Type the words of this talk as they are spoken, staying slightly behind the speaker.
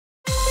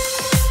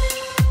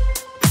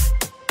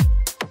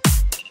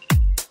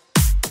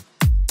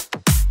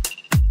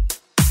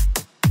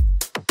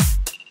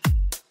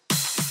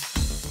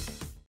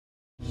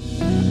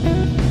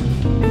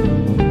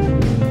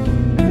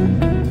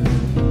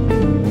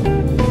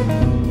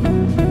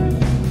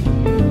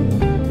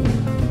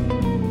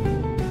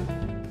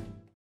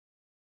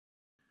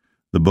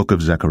book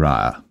of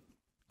Zechariah,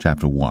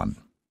 chapter 1.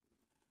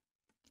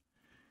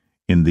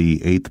 In the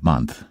 8th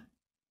month,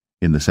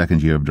 in the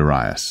 2nd year of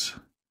Darius,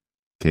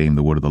 came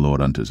the word of the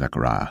Lord unto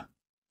Zechariah,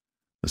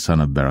 the son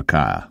of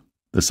Berechiah,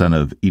 the son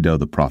of Iddo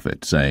the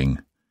prophet, saying,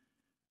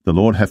 The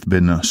Lord hath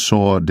been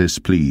sore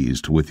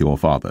displeased with your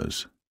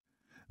fathers.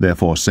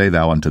 Therefore say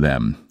thou unto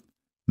them,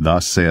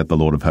 Thus saith the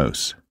Lord of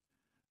hosts,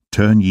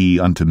 Turn ye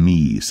unto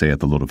me, saith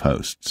the Lord of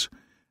hosts,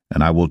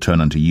 and I will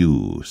turn unto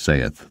you,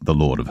 saith the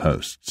Lord of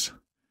hosts.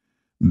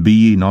 Be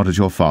ye not as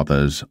your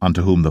fathers,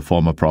 unto whom the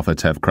former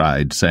prophets have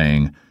cried,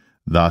 saying,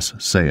 Thus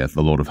saith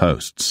the Lord of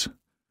hosts,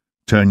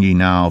 Turn ye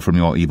now from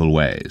your evil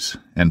ways,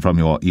 and from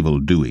your evil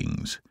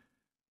doings.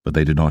 But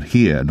they did not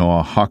hear,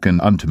 nor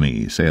hearken unto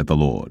me, saith the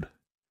Lord.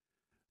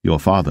 Your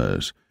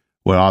fathers,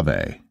 where are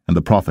they? And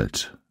the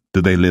prophets,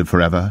 do they live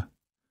forever?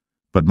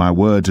 But my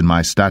words and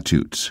my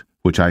statutes,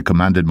 which I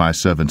commanded my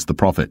servants the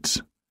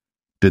prophets,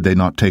 did they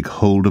not take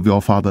hold of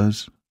your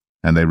fathers?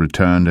 And they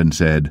returned and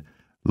said,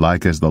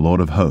 Like as the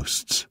Lord of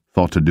hosts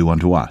thought to do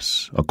unto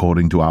us,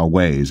 according to our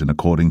ways and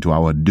according to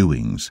our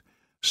doings,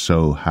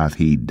 so hath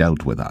he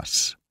dealt with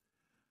us.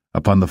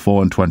 Upon the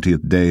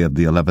 24th day of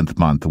the 11th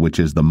month, which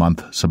is the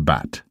month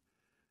Sabbat,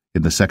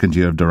 in the 2nd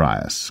year of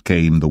Darius,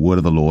 came the word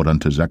of the Lord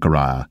unto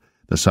Zechariah,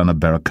 the son of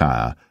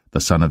Berechiah,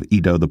 the son of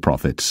Iddo the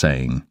prophet,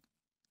 saying,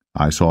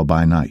 I saw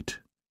by night,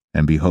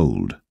 and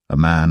behold, a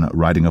man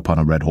riding upon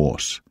a red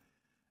horse,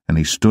 and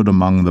he stood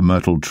among the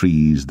myrtle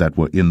trees that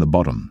were in the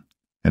bottom,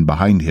 and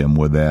behind him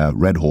were there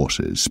red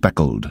horses,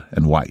 speckled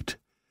and white.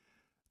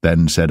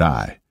 Then said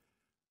I,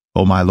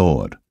 O my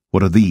Lord,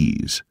 what are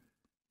these?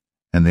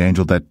 And the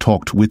angel that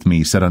talked with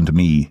me said unto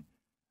me,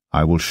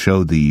 I will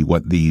show thee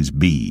what these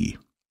be.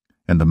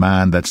 And the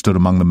man that stood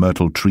among the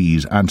myrtle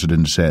trees answered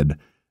and said,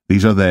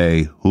 These are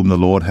they whom the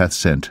Lord hath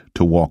sent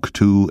to walk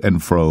to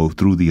and fro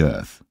through the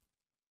earth.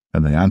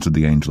 And they answered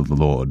the angel of the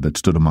Lord that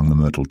stood among the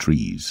myrtle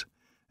trees,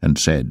 and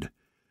said,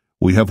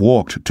 We have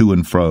walked to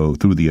and fro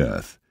through the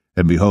earth,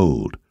 and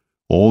behold,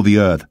 all the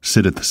earth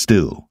sitteth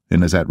still,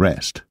 and is at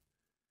rest.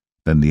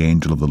 Then the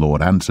angel of the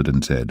Lord answered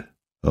and said,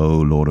 O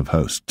Lord of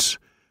hosts,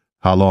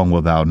 how long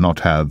wilt thou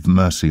not have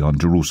mercy on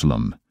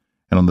Jerusalem,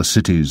 and on the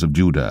cities of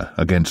Judah,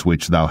 against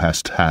which thou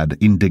hast had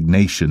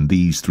indignation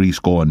these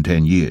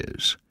 60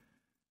 years?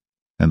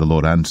 And the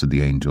Lord answered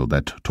the angel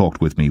that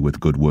talked with me with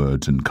good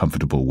words and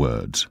comfortable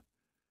words.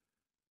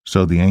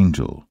 So the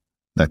angel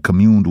that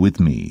communed with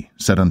me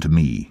said unto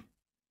me,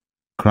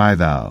 Cry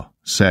thou,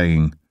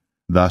 saying,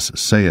 Thus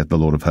saith the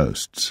Lord of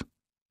hosts,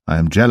 I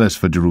am jealous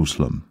for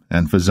Jerusalem,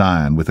 and for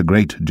Zion with a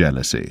great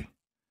jealousy.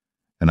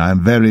 And I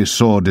am very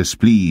sore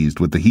displeased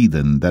with the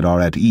heathen that are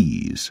at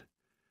ease.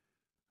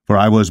 For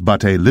I was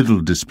but a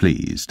little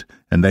displeased,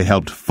 and they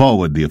helped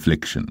forward the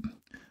affliction.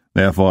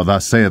 Therefore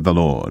thus saith the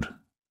Lord,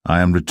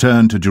 I am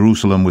returned to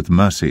Jerusalem with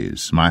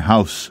mercies, my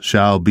house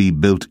shall be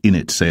built in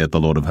it, saith the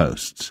Lord of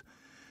hosts.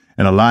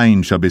 And a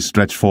line shall be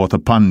stretched forth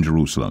upon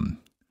Jerusalem.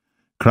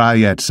 Cry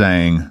yet,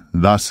 saying,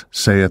 Thus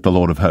saith the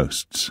Lord of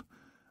hosts,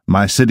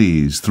 My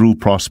cities through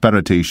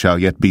prosperity shall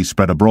yet be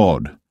spread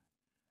abroad,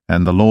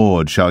 and the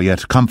Lord shall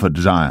yet comfort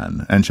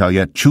Zion, and shall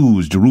yet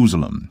choose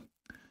Jerusalem.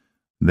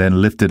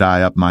 Then lifted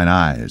I up mine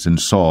eyes, and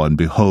saw, and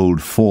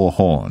behold 4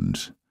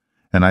 horns.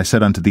 And I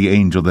said unto the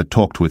angel that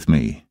talked with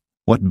me,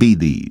 What be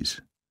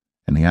these?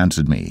 And he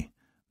answered me,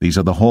 These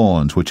are the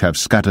horns which have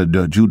scattered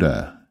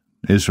Judah,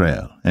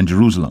 Israel, and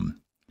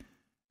Jerusalem.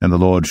 And the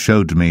Lord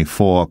showed me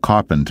 4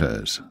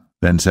 carpenters.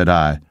 Then said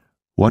I,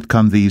 What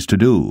come these to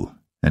do?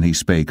 And he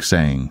spake,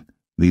 saying,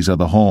 These are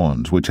the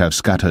horns which have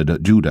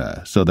scattered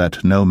Judah, so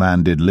that no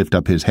man did lift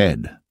up his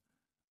head.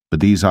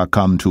 But these are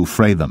come to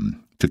fray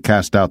them, to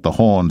cast out the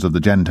horns of the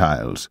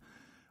Gentiles,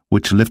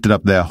 which lifted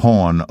up their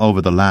horn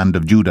over the land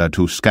of Judah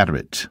to scatter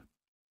it.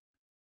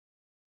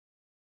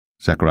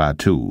 Zechariah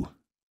 2.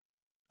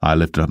 I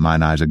lifted up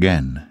mine eyes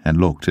again, and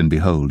looked, and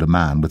behold, a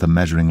man with a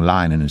measuring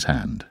line in his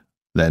hand.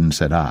 Then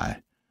said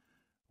I,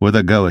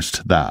 Whither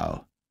goest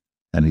thou?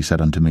 And he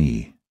said unto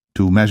me,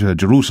 To measure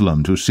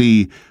Jerusalem, to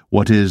see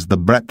what is the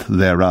breadth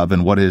thereof,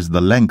 and what is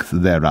the length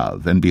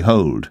thereof. And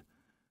behold,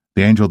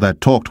 the angel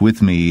that talked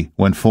with me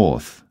went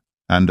forth,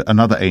 and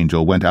another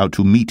angel went out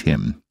to meet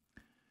him,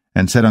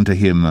 and said unto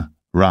him,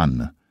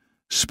 Run,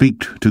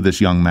 speak to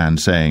this young man,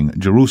 saying,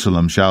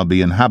 Jerusalem shall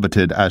be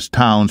inhabited as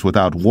towns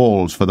without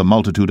walls for the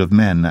multitude of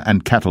men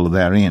and cattle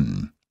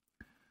therein.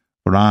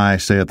 For I,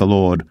 saith the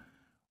Lord,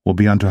 will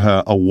be unto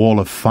her a wall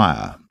of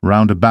fire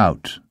round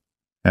about,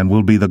 and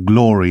will be the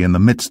glory in the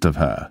midst of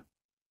her.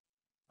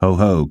 Ho,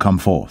 ho, come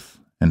forth,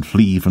 and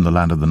flee from the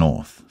land of the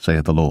north,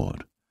 saith the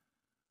Lord.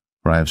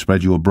 For I have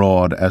spread you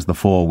abroad as the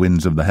 4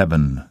 winds of the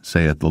heaven,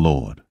 saith the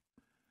Lord.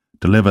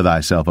 Deliver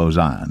thyself, O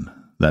Zion,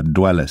 that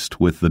dwellest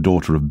with the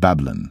daughter of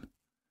Babylon.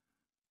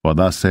 For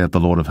thus saith the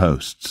Lord of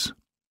hosts,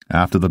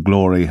 After the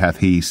glory hath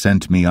he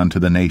sent me unto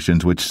the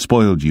nations which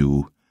spoiled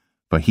you,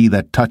 for he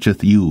that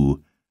toucheth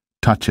you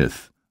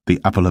toucheth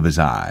the apple of his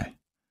eye.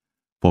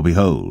 For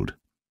behold,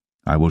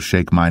 I will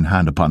shake mine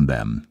hand upon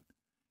them,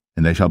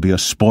 and they shall be a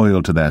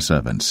spoil to their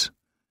servants,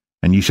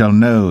 and ye shall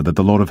know that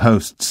the Lord of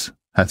hosts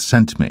hath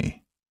sent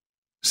me.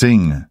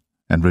 Sing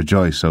and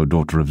rejoice, O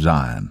daughter of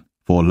Zion,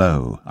 for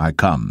lo, I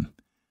come,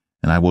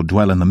 and I will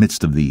dwell in the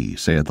midst of thee,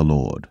 saith the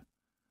Lord.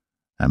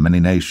 And many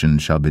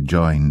nations shall be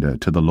joined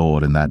to the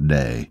Lord in that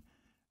day,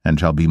 and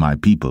shall be my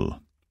people,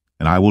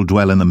 and I will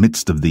dwell in the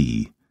midst of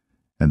thee,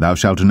 and thou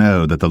shalt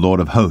know that the Lord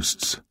of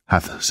hosts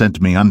hath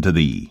sent me unto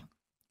thee.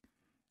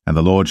 And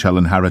the Lord shall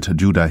inherit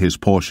Judah his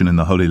portion in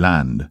the Holy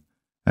Land,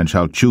 and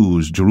shall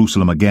choose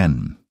Jerusalem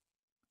again.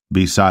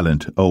 Be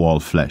silent, O all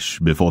flesh,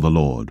 before the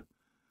Lord,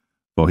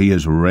 for he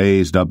is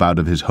raised up out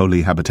of his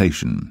holy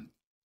habitation.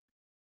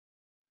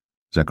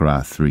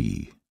 Zechariah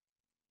 3.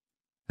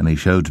 And he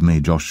showed me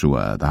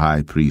Joshua the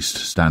high priest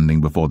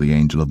standing before the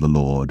angel of the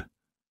Lord,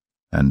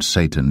 and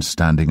Satan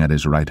standing at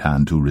his right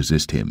hand to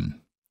resist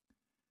him.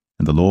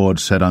 And the Lord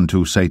said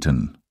unto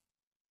Satan,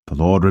 The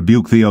Lord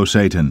rebuke thee, O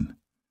Satan.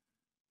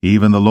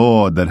 Even the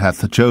Lord that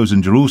hath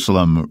chosen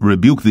Jerusalem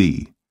rebuke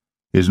thee.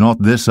 Is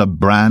not this a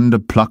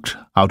brand plucked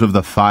out of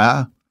the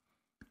fire?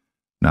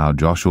 Now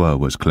Joshua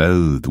was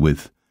clothed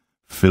with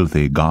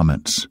filthy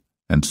garments,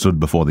 and stood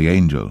before the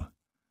angel.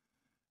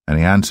 And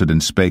he answered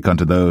and spake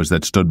unto those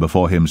that stood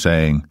before him,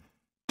 saying,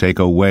 Take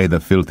away the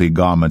filthy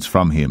garments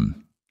from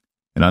him.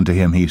 And unto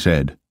him he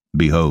said,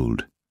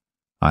 Behold,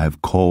 I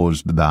have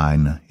caused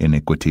thine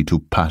iniquity to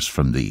pass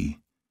from thee,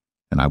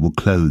 and I will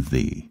clothe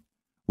thee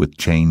with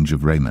change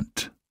of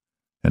raiment.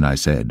 And I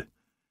said,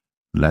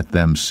 Let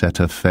them set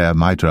a fair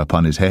mitre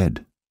upon his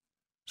head.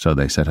 So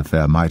they set a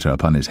fair mitre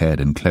upon his head,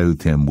 and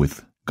clothed him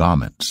with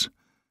garments.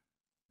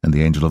 And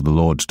the angel of the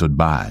Lord stood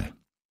by.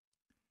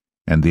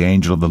 And the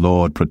angel of the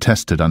Lord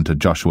protested unto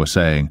Joshua,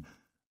 saying,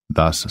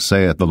 Thus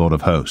saith the Lord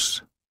of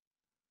hosts,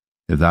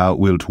 If thou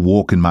wilt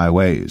walk in my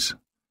ways,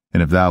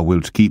 and if thou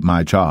wilt keep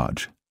my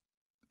charge,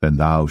 then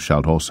thou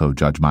shalt also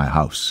judge my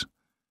house,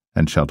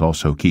 and shalt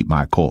also keep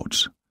my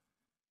courts.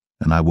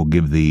 And I will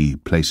give thee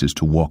places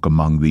to walk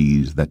among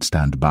these that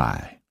stand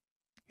by.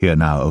 Hear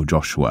now, O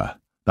Joshua,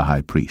 the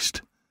high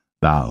priest,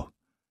 thou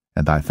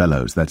and thy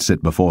fellows that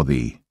sit before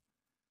thee.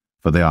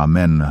 For they are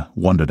men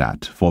wondered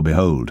at, for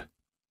behold,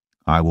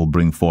 I will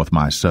bring forth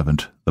my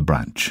servant the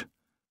branch.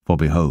 For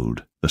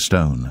behold, the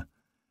stone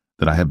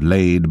that I have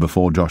laid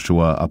before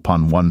Joshua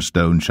upon one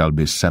stone shall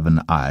be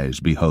 7 eyes.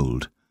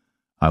 Behold,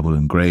 I will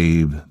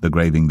engrave the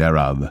graving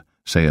thereof,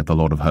 saith the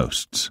Lord of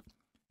hosts,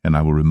 and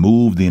I will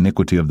remove the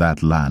iniquity of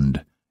that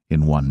land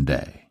in one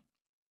day.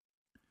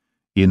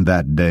 In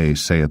that day,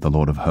 saith the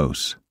Lord of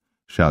hosts,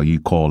 shall ye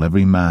call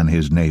every man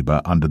his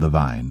neighbor under the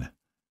vine,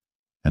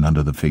 and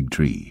under the fig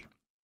tree.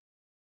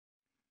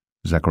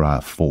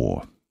 Zechariah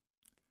 4.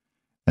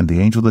 And the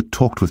angel that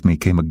talked with me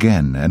came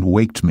again, and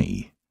waked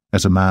me,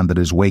 as a man that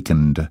is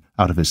wakened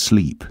out of his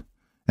sleep,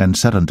 and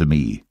said unto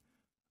me,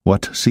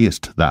 What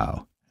seest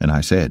thou? And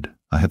I said,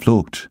 I have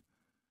looked,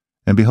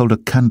 and behold a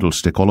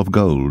candlestick all of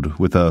gold,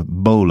 with a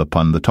bowl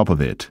upon the top of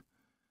it,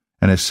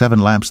 and has 7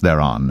 lamps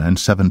thereon, and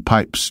 7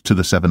 pipes to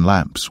the 7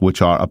 lamps,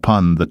 which are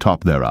upon the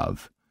top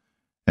thereof,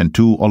 and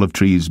 2 olive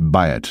trees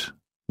by it,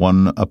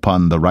 one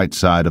upon the right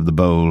side of the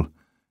bowl,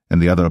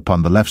 and the other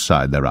upon the left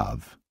side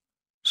thereof.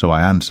 So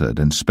I answered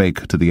and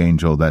spake to the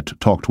angel that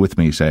talked with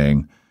me,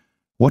 saying,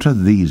 What are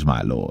these,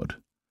 my lord?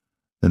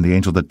 Then the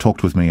angel that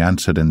talked with me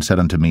answered and said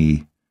unto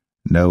me,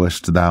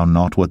 Knowest thou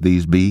not what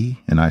these be?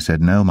 And I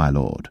said, No, my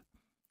lord.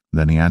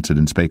 Then he answered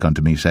and spake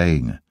unto me,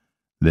 saying,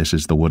 This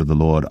is the word of the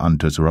Lord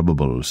unto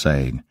Zerubbabel,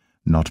 saying,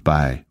 Not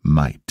by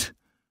might,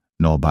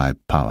 nor by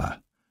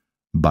power,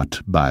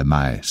 but by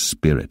my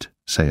Spirit,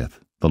 saith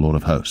the Lord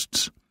of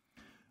hosts.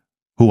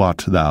 Who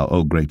art thou,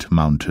 O great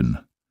mountain?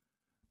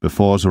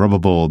 Before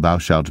Zerubbabel thou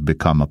shalt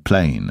become a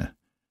plain,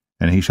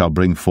 and he shall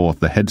bring forth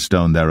the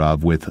headstone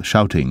thereof with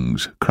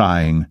shoutings,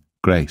 crying,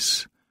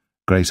 Grace,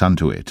 grace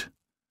unto it.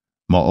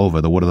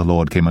 Moreover, the word of the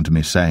Lord came unto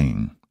me,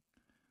 saying,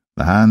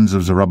 The hands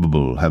of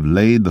Zerubbabel have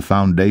laid the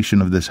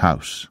foundation of this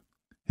house.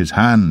 His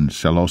hands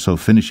shall also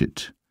finish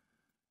it.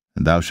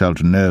 And thou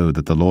shalt know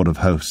that the Lord of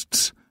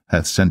hosts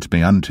hath sent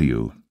me unto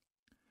you.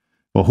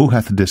 For who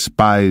hath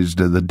despised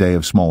the day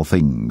of small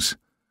things?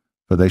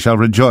 For they shall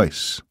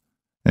rejoice,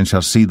 and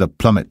shall see the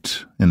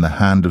plummet in the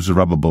hand of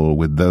Zerubbabel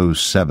with those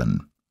 7.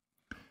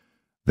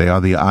 They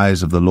are the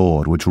eyes of the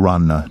Lord, which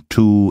run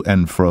to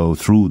and fro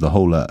through the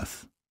whole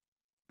earth.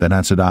 Then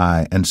answered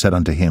I, and said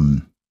unto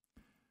him,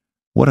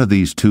 What are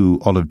these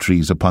 2 olive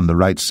trees upon the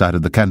right side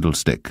of the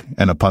candlestick,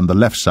 and upon the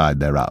left side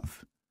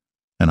thereof?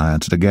 And I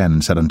answered again,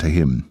 and said unto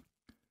him,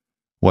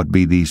 What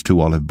be these 2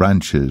 olive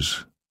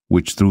branches,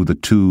 which through the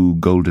 2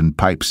 golden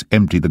pipes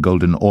empty the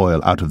golden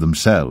oil out of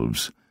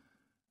themselves?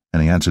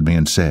 And he answered me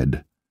and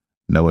said,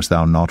 Knowest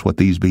thou not what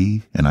these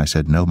be? And I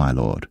said, No, my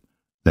lord.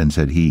 Then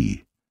said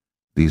he,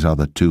 These are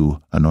the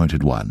 2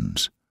 anointed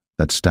ones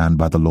that stand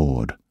by the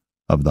Lord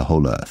of the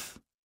whole earth.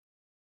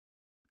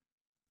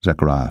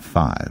 Zechariah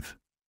 5.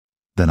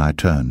 Then I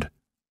turned,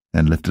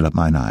 and lifted up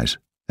mine eyes,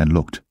 and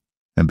looked,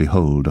 and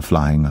behold a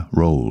flying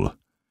roll.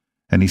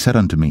 And he said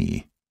unto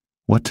me,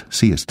 What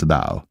seest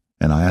thou?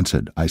 And I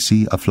answered, I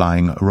see a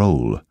flying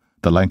roll.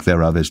 The length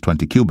thereof is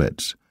 20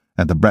 cubits,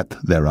 and the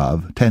breadth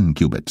thereof 10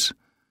 cubits.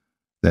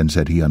 Then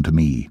said he unto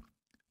me,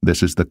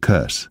 This is the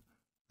curse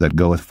that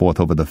goeth forth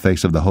over the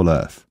face of the whole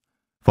earth.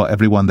 For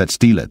every one that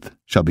stealeth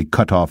shall be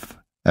cut off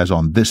as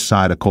on this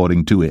side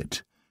according to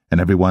it,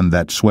 and every one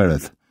that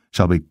sweareth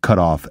shall be cut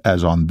off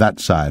as on that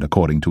side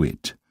according to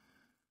it.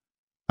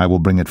 I will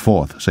bring it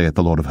forth, saith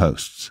the Lord of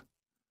hosts.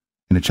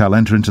 And it shall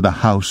enter into the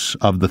house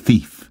of the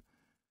thief,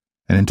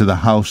 and into the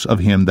house of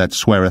him that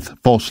sweareth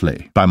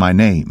falsely by my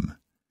name,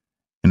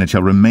 and it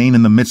shall remain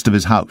in the midst of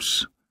his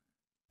house,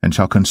 and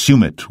shall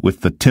consume it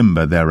with the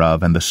timber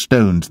thereof and the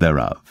stones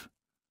thereof.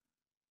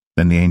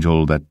 Then the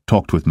angel that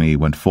talked with me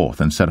went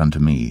forth and said unto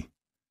me,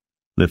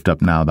 Lift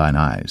up now thine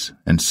eyes,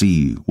 and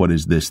see what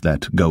is this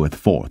that goeth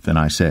forth. And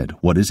I said,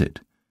 What is it?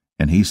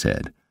 And he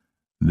said,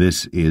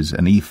 This is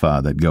an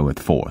ephah that goeth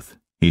forth.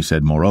 He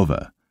said,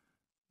 Moreover,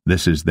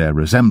 this is their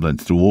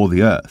resemblance through all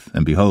the earth,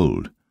 and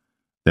behold,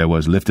 there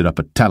was lifted up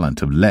a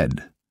talent of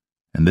lead,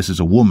 and this is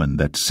a woman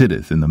that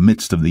sitteth in the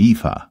midst of the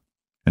ephah.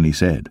 And he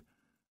said,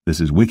 This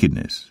is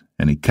wickedness,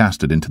 and he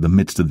cast it into the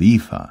midst of the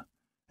ephah,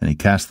 and he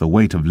cast the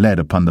weight of lead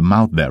upon the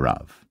mouth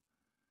thereof.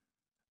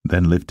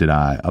 Then lifted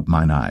I up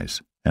mine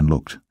eyes, and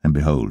looked, and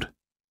behold,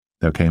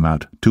 there came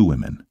out 2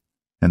 women,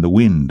 and the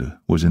wind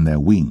was in their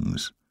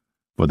wings,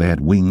 for they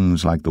had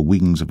wings like the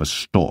wings of a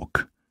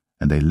stork,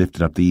 and they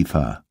lifted up the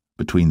ephah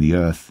between the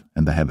earth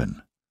and the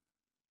heaven.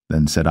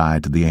 Then said I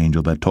to the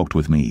angel that talked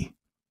with me,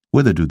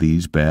 Whither do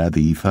these bear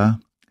the ephah?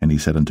 And he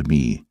said unto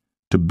me,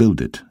 To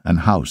build it an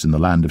house in the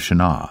land of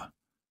Shinar.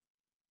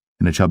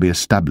 And it shall be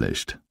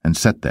established and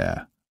set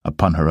there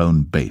upon her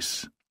own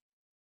base.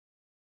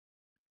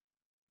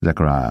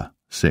 Zechariah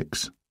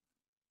 6.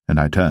 And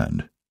I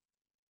turned,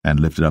 and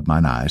lifted up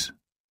mine eyes,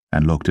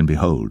 and looked, and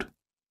behold,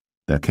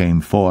 there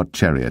came 4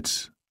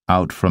 chariots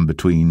out from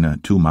between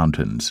 2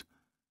 mountains,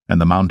 and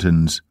the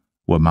mountains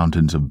were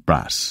mountains of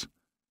brass.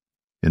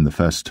 In the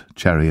first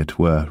chariot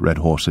were red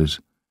horses,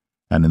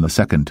 and in the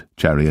second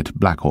chariot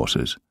black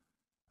horses,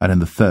 and in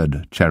the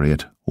third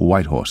chariot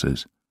white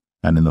horses,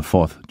 and in the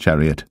fourth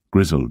chariot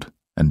grizzled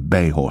and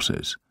bay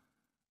horses.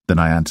 Then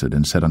I answered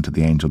and said unto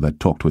the angel that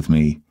talked with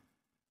me,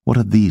 What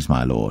are these,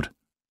 my lord?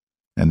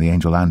 And the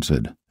angel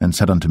answered and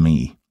said unto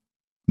me,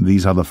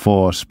 These are the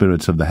 4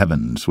 spirits of the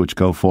heavens, which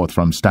go forth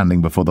from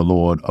standing before the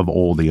Lord of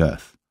all the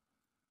earth.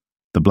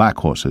 The black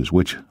horses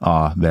which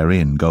are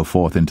therein go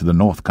forth into the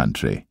north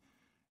country,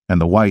 and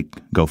the white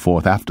go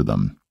forth after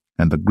them,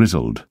 and the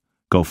grizzled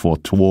go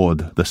forth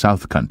toward the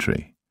south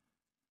country.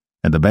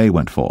 And the bay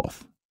went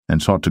forth,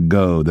 and sought to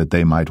go that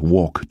they might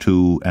walk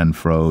to and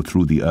fro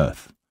through the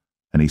earth.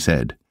 And he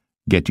said,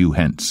 Get you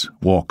hence,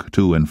 walk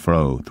to and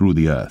fro through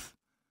the earth.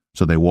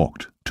 So they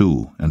walked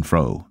to and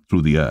fro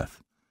through the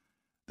earth.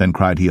 Then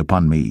cried he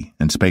upon me,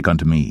 and spake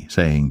unto me,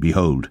 saying,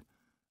 Behold,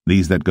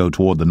 these that go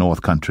toward the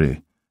north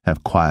country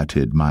have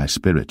quieted my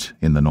spirit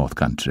in the north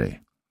country.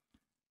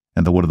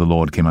 And the word of the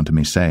Lord came unto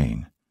me,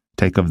 saying,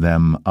 Take of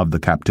them of the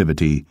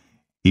captivity,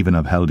 even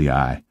of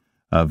Heldai,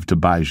 of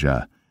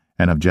Tobijah,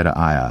 and of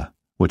Jedaiah,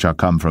 which are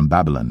come from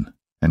Babylon,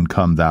 and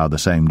come thou the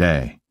same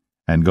day,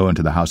 and go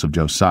into the house of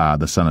Josiah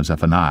the son of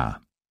Zephaniah.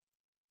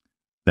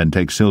 Then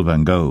take silver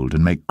and gold,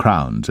 and make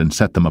crowns, and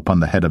set them upon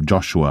the head of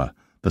Joshua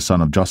the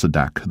son of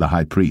Josadak the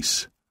high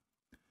priest.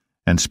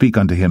 And speak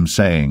unto him,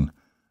 saying,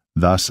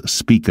 Thus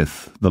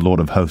speaketh the Lord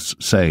of hosts,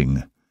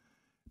 saying,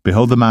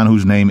 Behold the man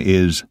whose name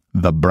is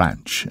the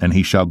branch, and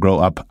he shall grow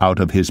up out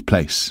of his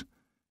place,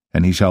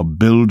 and he shall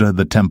build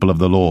the temple of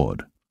the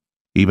Lord.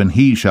 Even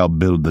he shall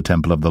build the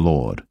temple of the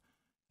Lord,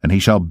 and he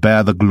shall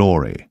bear the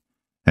glory,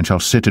 and shall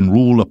sit and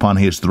rule upon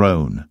his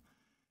throne.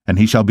 And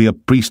he shall be a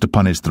priest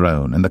upon his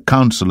throne, and the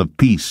counsel of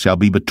peace shall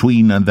be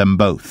between them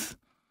both.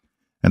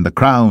 And the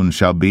crown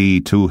shall be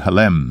to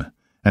Helem,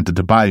 and to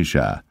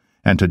Tobijah,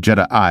 and to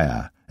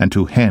Jedaiah, and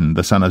to Hen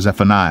the son of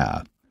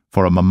Zephaniah,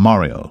 for a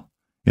memorial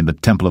in the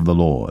temple of the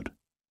Lord.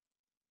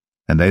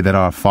 And they that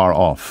are far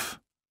off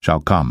shall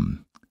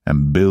come,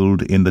 and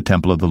build in the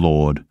temple of the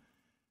Lord,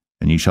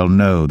 and ye shall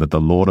know that the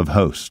Lord of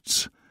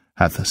hosts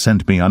hath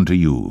sent me unto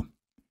you.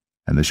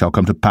 And this shall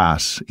come to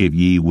pass, if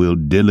ye will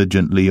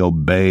diligently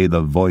obey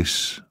the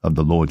voice of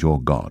the Lord your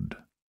God.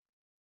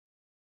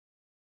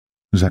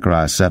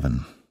 Zechariah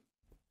 7.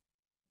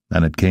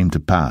 And it came to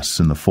pass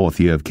in the 4th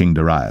year of King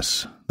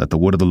Darius, that the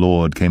word of the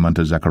Lord came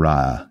unto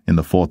Zechariah in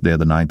the 4th day of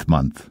the 9th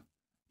month,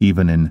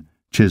 even in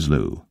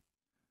Chislu,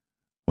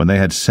 when they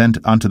had sent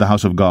unto the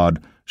house of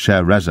God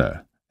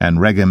Sherezer and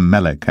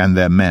Regem-melech and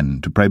their men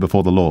to pray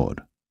before the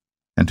Lord,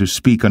 and to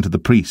speak unto the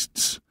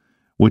priests,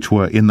 which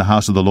were in the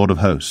house of the Lord of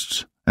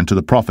hosts, and to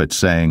the prophets,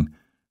 saying,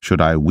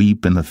 Should I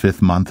weep in the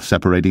 5th month,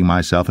 separating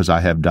myself as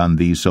I have done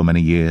these so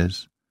many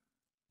years?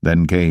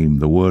 Then came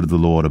the word of the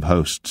Lord of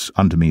hosts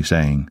unto me,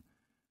 saying,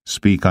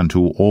 Speak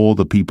unto all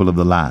the people of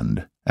the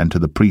land, and to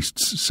the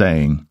priests,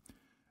 saying,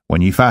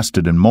 When ye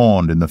fasted and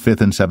mourned in the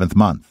 5th and 7th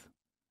month,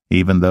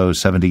 even those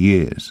 70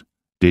 years,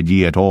 did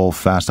ye at all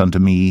fast unto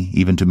me,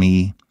 even to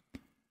me?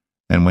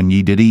 And when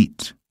ye did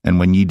eat, and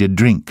when ye did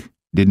drink,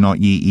 did not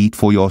ye eat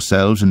for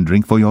yourselves and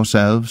drink for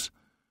yourselves?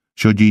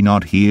 Should ye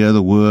not hear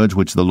the words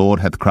which the Lord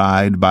hath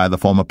cried by the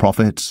former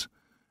prophets,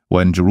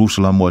 when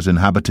Jerusalem was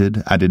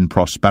inhabited and in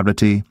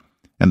prosperity,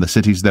 and the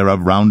cities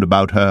thereof round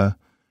about her,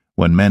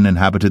 when men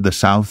inhabited the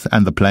south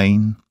and the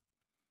plain?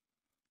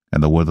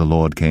 And the word of the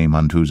Lord came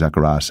unto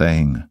Zechariah,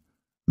 saying,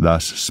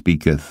 Thus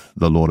speaketh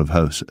the Lord of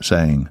hosts,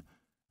 saying,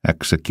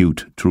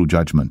 Execute true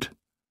judgment,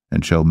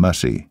 and show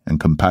mercy and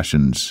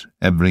compassions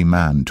every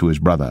man to his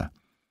brother,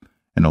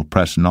 and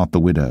oppress not the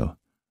widow,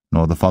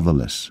 nor the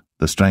fatherless,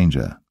 the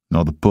stranger,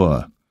 nor the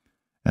poor,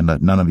 and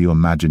let none of you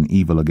imagine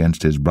evil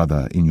against his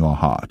brother in your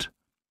heart.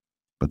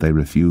 But they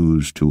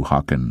refused to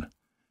hearken,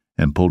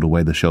 and pulled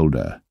away the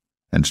shoulder,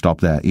 and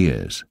stopped their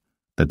ears,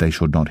 that they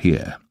should not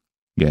hear.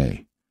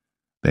 Yea,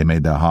 they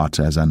made their hearts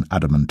as an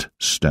adamant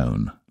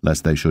stone,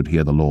 lest they should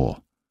hear the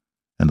law,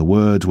 and the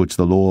words which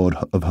the Lord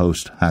of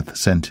hosts hath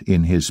sent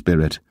in his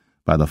Spirit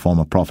by the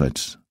former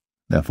prophets.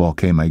 Therefore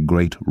came a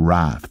great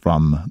wrath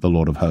from the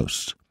Lord of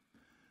hosts.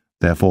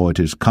 Therefore it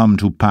is come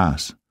to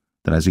pass,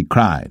 that as he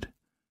cried,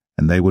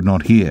 and they would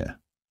not hear,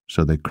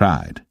 so they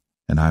cried,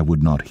 and I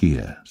would not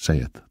hear,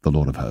 saith the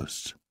Lord of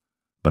hosts.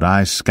 But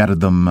I scattered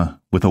them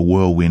with a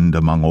whirlwind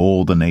among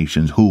all the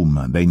nations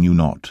whom they knew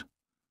not.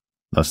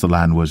 Thus the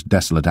land was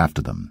desolate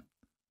after them,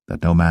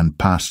 that no man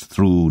passed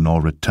through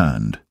nor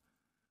returned,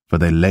 for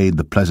they laid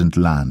the pleasant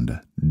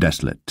land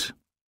desolate.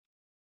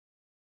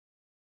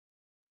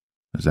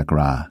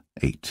 Zechariah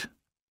 8.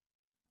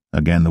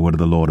 Again the word of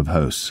the Lord of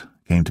hosts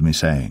came to me,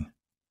 saying,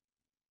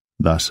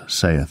 Thus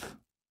saith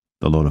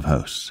the Lord of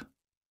hosts,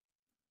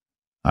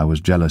 I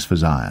was jealous for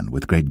Zion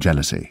with great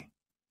jealousy,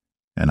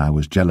 and I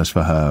was jealous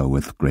for her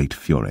with great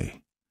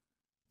fury.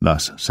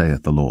 Thus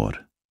saith the Lord,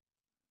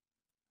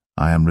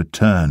 I am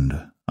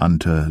returned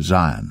unto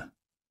Zion,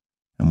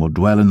 and will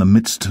dwell in the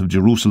midst of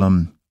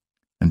Jerusalem,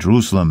 and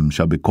Jerusalem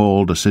shall be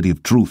called a city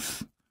of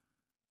truth,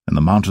 and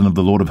the mountain of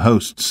the Lord of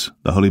hosts,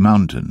 the holy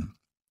mountain.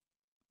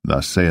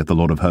 Thus saith the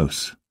Lord of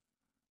hosts,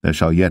 There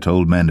shall yet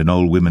old men and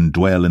old women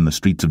dwell in the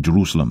streets of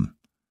Jerusalem,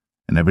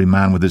 and every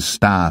man with his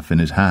staff in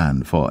his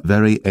hand for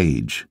very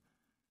age,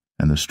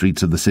 and the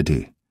streets of the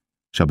city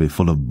shall be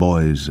full of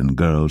boys and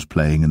girls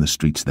playing in the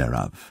streets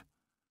thereof.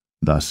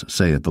 Thus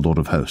saith the Lord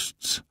of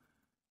hosts,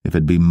 If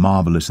it be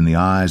marvelous in the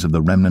eyes of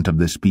the remnant of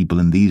this people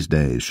in these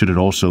days, should it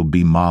also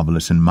be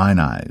marvelous in mine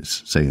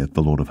eyes, saith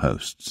the Lord of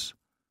hosts.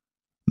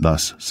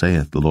 Thus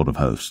saith the Lord of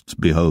hosts,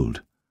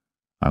 Behold,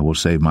 I will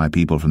save my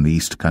people from the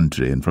east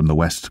country and from the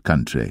west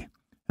country,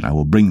 and I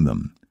will bring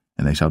them,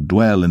 and they shall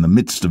dwell in the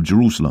midst of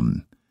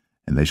Jerusalem,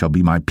 and they shall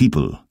be my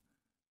people,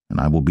 and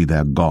I will be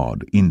their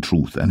God in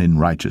truth and in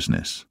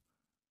righteousness.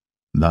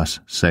 Thus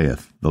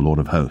saith the Lord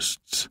of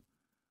hosts,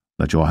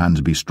 Let your hands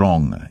be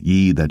strong,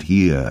 ye that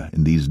hear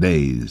in these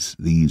days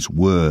these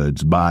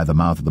words by the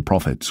mouth of the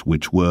prophets,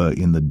 which were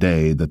in the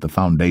day that the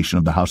foundation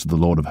of the house of the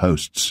Lord of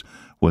hosts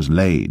was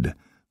laid,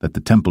 that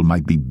the temple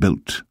might be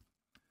built.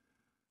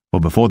 For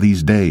before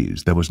these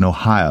days there was no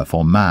hire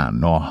for man,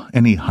 nor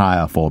any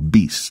hire for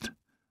beast,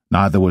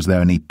 neither was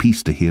there any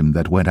peace to him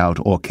that went out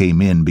or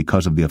came in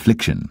because of the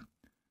affliction.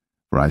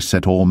 For I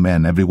set all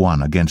men every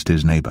one against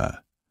his neighbor.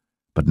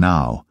 But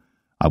now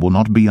I will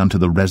not be unto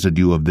the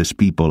residue of this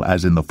people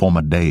as in the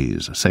former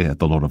days, saith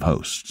the Lord of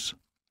hosts.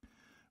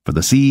 For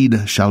the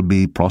seed shall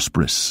be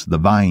prosperous, the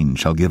vine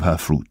shall give her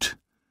fruit,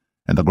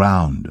 and the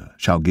ground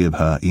shall give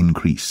her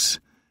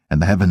increase,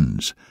 and the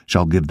heavens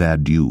shall give their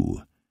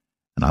dew,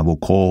 and I will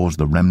cause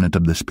the remnant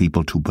of this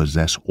people to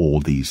possess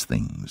all these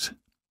things.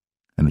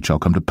 And it shall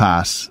come to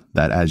pass,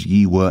 that as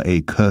ye were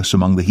a curse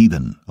among the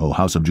heathen, O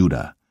house of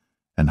Judah,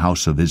 and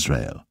house of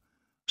Israel,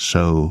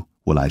 so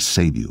will I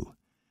save you,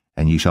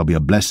 and ye shall be a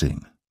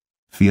blessing.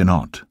 Fear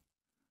not,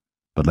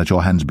 but let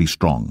your hands be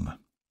strong.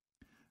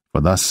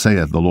 For thus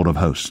saith the Lord of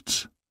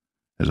hosts,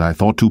 As I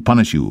thought to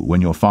punish you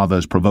when your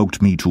fathers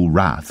provoked me to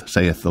wrath,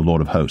 saith the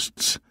Lord of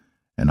hosts,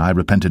 and I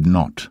repented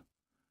not,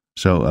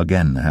 so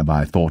again have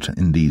I thought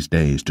in these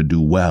days to do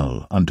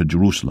well unto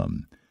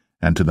Jerusalem,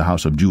 and to the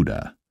house of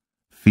Judah.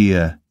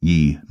 Fear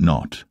ye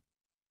not.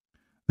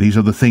 These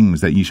are the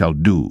things that ye shall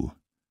do.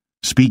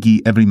 Speak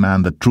ye every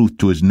man the truth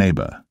to his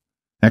neighbor.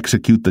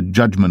 Execute the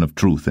judgment of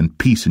truth and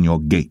peace in your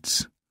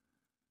gates.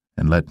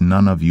 And let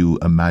none of you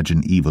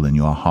imagine evil in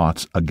your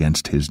hearts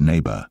against his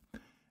neighbor,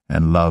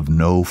 and love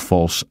no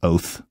false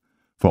oath,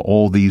 for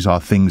all these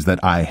are things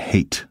that I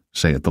hate,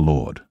 saith the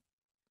Lord.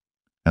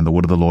 And the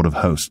word of the Lord of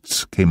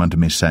hosts came unto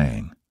me,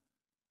 saying,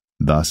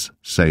 Thus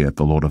saith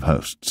the Lord of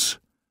hosts,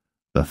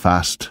 The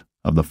fast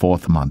of the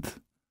 4th month,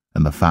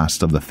 and the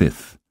fast of the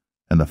 5th,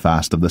 and the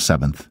fast of the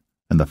 7th,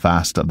 and the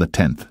fast of the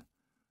 10th,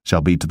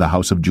 shall be to the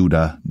house of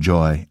Judah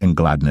joy and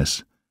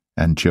gladness,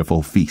 and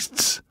cheerful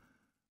feasts.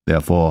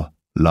 Therefore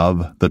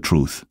love the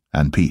truth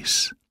and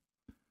peace.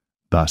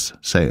 Thus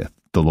saith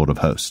the Lord of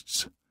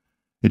hosts,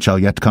 It shall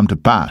yet come to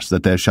pass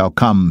that there shall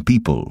come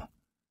people,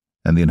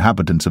 and the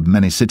inhabitants of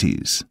many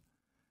cities,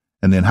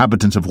 and the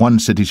inhabitants of one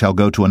city shall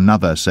go to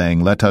another, saying,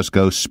 Let us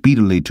go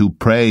speedily to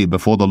pray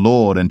before the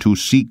Lord, and to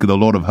seek the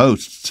Lord of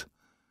hosts.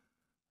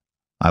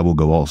 I will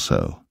go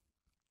also.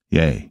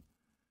 Yea,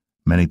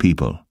 many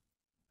people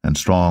and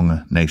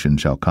strong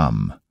nations shall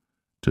come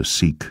to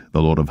seek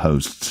the Lord of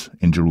hosts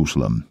in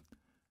Jerusalem,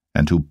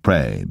 and to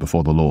pray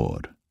before the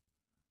Lord.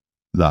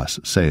 Thus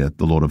saith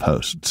the Lord of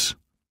hosts,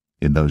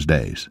 in those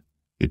days,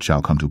 it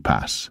shall come to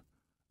pass,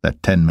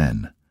 that 10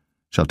 men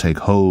shall take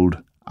hold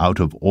out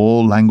of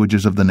all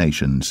languages of the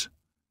nations,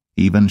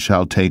 even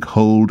shall take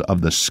hold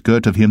of the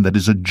skirt of him that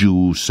is a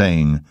Jew,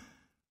 saying,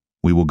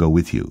 We will go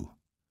with you,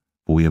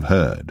 for we have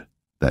heard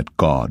that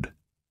God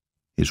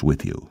is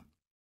with you.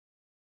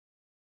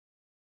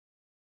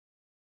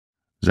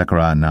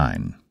 Zechariah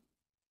 9.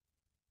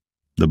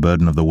 The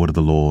burden of the word of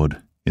the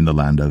Lord in the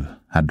land of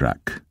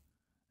Hadrach,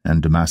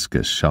 and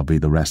Damascus shall be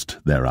the rest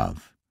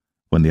thereof,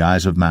 when the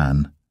eyes of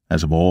man,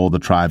 as of all the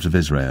tribes of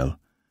Israel,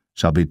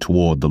 shall be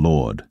toward the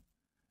Lord,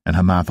 and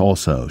Hamath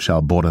also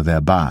shall border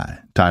thereby,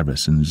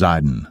 Tyrus and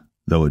Zidon,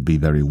 though it be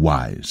very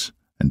wise.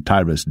 And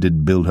Tyrus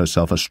did build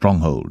herself a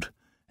stronghold,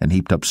 and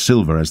heaped up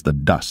silver as the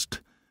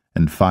dust,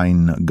 and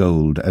fine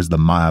gold as the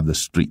mire of the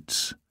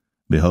streets.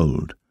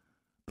 Behold,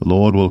 the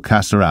Lord will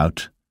cast her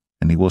out,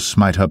 and he will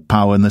smite her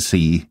power in the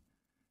sea,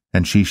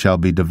 and she shall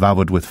be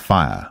devoured with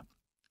fire.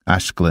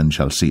 Ashkelon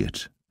shall see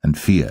it, and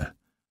fear.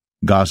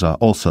 Gaza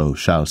also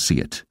shall see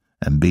it,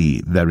 and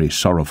be very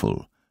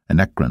sorrowful,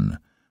 and Ekron,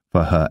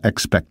 for her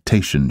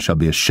expectation shall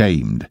be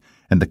ashamed,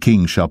 and the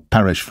king shall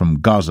perish from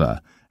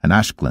Gaza, and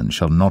Ashkelon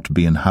shall not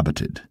be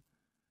inhabited.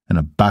 And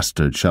a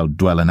bastard shall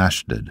dwell in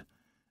Ashdod,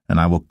 and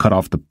I will cut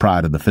off the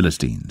pride of the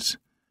Philistines,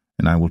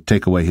 and I will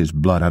take away his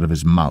blood out of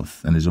his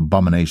mouth, and his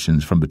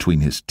abominations from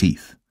between his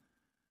teeth.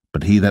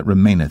 But he that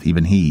remaineth,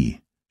 even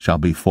he, shall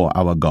be for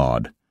our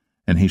God,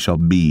 and he shall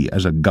be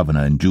as a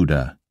governor in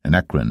Judah, and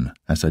Ekron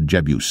as a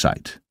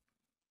Jebusite.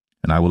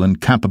 And I will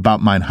encamp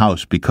about mine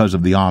house because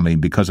of the army,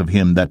 because of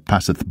him that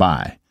passeth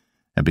by,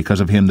 and because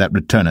of him that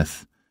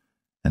returneth,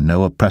 and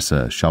no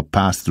oppressor shall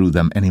pass through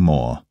them any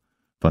more,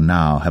 for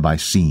now have I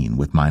seen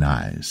with mine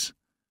eyes.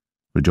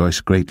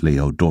 Rejoice greatly,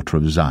 O daughter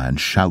of Zion,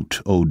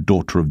 shout, O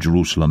daughter of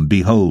Jerusalem,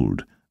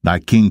 behold, thy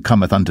king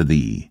cometh unto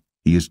thee,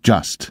 he is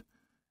just,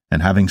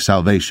 and having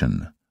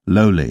salvation,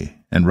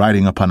 lowly, and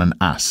riding upon an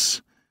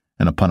ass,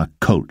 and upon a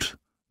colt,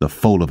 the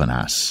foal of an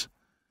ass.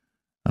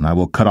 And I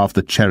will cut off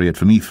the chariot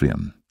from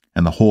Ephraim,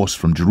 and the horse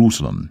from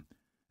Jerusalem,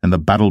 and the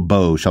battle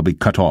bow shall be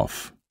cut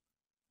off.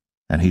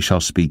 And he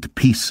shall speak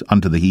peace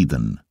unto the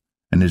heathen,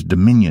 and his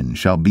dominion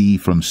shall be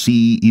from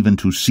sea even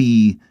to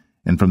sea,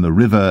 and from the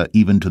river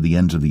even to the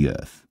ends of the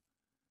earth.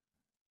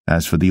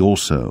 As for thee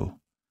also,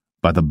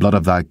 by the blood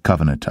of thy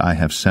covenant I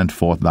have sent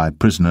forth thy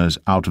prisoners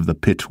out of the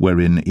pit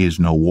wherein is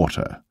no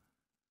water.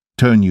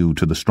 Turn you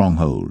to the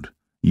stronghold,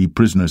 ye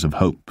prisoners of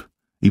hope.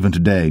 Even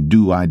today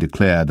do I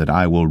declare that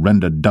I will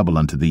render double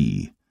unto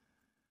thee.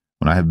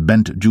 When I have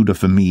bent Judah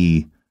for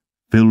me,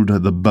 filled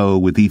the bow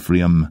with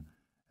Ephraim,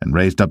 and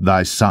raised up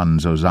thy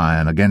sons, O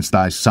Zion, against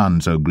thy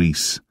sons, O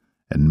Greece,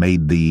 and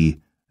made thee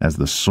as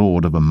the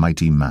sword of a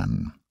mighty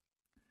man.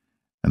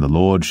 And the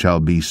Lord shall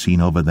be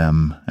seen over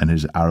them, and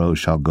his arrow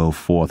shall go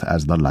forth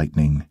as the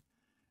lightning,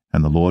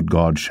 and the Lord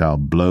God shall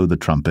blow the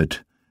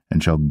trumpet,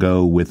 and shall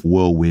go with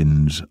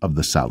whirlwinds of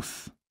the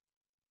south.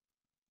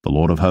 The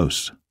Lord of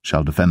hosts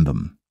shall defend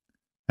them,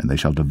 and they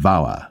shall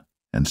devour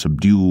and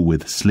subdue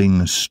with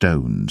sling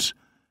stones,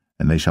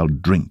 and they shall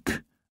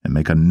drink and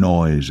make a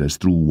noise as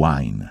through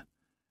wine,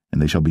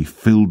 and they shall be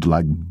filled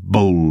like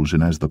bowls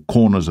and as the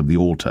corners of the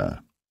altar.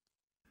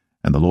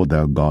 And the Lord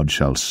their God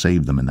shall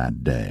save them in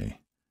that day,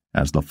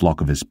 as the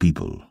flock of his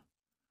people,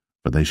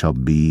 for they shall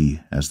be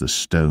as the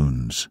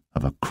stones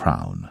of a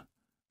crown,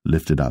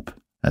 lifted up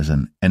as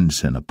an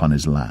ensign upon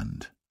his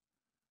land.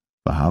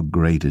 For how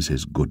great is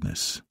his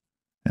goodness,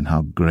 and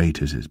how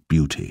great is his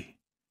beauty!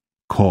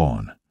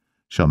 Corn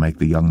shall make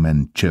the young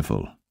men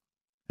cheerful,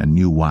 and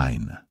new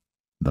wine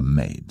the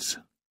maids.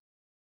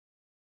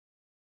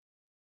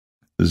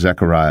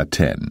 Zechariah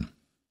 10.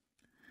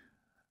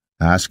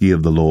 Ask ye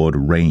of the Lord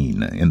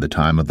rain in the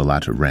time of the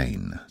latter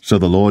rain. So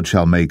the Lord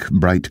shall make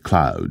bright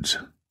clouds,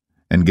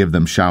 and give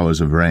them showers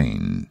of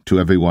rain, to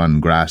every one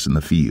grass in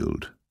the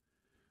field.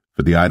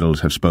 For the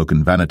idols have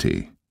spoken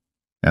vanity,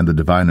 and the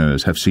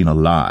diviners have seen a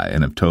lie,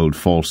 and have told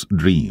false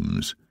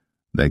dreams.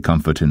 They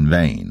comfort in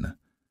vain.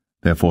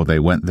 Therefore they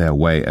went their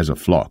way as a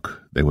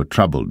flock. They were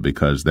troubled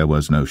because there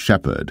was no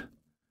shepherd.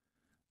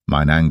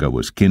 Mine anger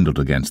was kindled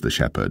against the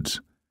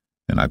shepherds,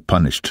 and I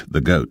punished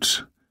the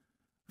goats.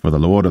 For the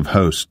Lord of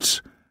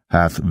hosts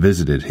hath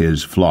visited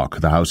his flock,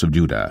 the house of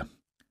Judah,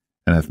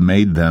 and hath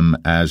made them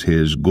as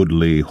his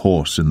goodly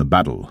horse in the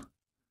battle.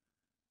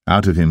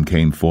 Out of him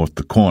came forth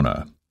the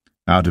corner,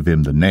 out of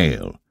him the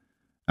nail,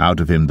 out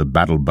of him the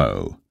battle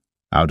bow,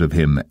 out of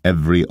him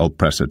every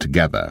oppressor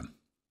together.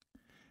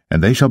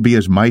 And they shall be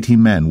as mighty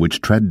men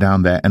which tread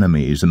down their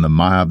enemies in the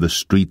mire of the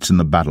streets in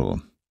the battle.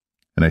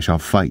 And they shall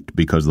fight,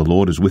 because the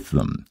Lord is with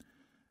them,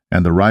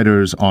 and the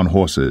riders on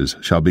horses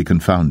shall be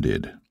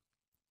confounded.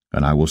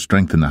 And I will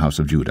strengthen the house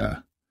of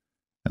Judah,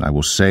 and I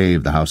will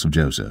save the house of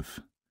Joseph,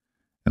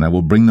 and I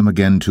will bring them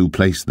again to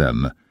place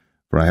them,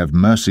 for I have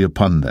mercy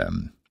upon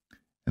them,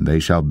 and they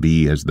shall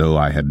be as though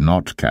I had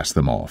not cast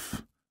them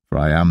off, for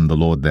I am the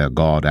Lord their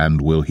God,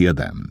 and will hear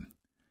them.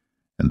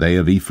 And they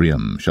of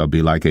Ephraim shall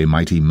be like a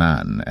mighty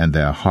man, and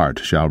their heart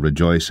shall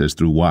rejoice as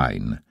through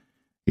wine.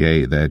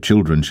 Yea, their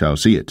children shall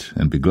see it,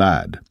 and be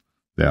glad.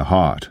 Their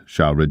heart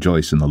shall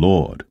rejoice in the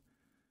Lord.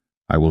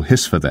 I will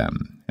hiss for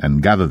them,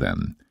 and gather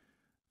them,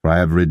 for I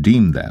have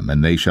redeemed them,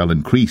 and they shall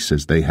increase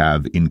as they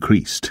have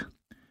increased.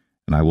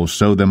 And I will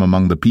sow them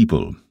among the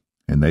people,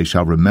 and they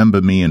shall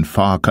remember me in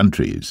far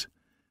countries,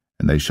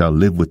 and they shall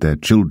live with their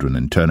children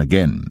and turn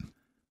again.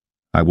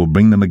 I will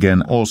bring them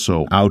again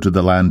also out of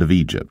the land of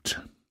Egypt,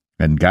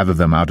 and gather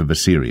them out of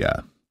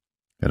Assyria,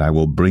 and I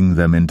will bring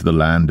them into the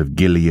land of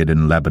Gilead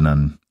and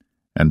Lebanon,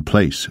 and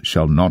place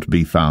shall not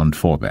be found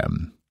for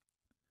them.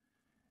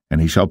 And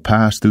he shall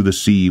pass through the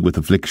sea with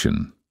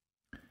affliction,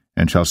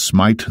 and shall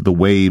smite the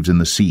waves in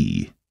the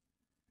sea,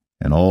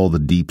 and all the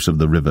deeps of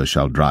the river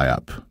shall dry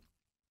up,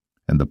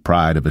 and the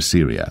pride of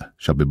Assyria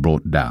shall be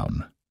brought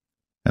down,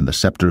 and the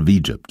scepter of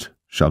Egypt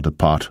shall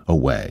depart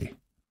away.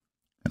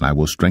 And I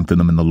will strengthen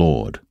them in the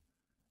Lord,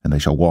 and they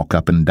shall walk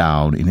up and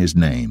down in his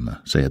name,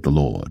 saith the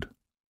Lord.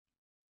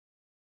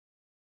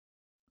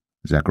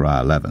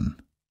 Zechariah 11.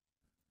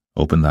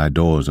 Open thy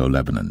doors, O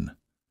Lebanon,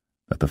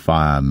 that the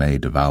fire may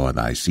devour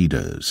thy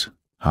cedars.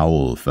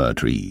 Howl, fir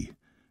tree,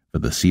 for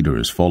the cedar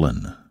is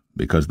fallen,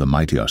 because the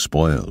mighty are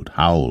spoiled.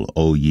 Howl,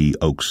 O ye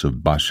oaks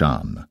of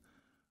Bashan,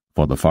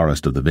 for the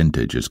forest of the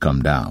vintage is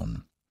come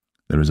down.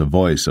 There is a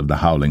voice of the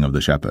howling of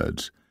the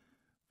shepherds,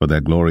 for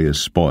their glory is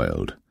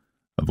spoiled,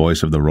 a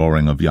voice of the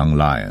roaring of young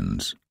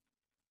lions.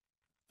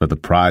 For the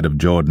pride of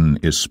Jordan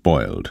is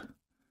spoiled.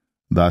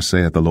 Thus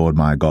saith the Lord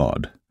my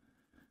God,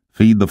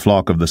 Feed the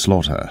flock of the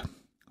slaughter,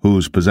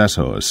 whose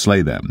possessors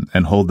slay them,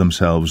 and hold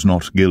themselves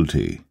not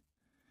guilty.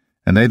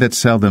 And they that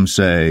sell them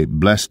say,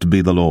 Blessed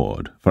be the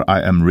Lord, for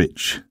I am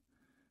rich,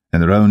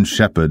 and their own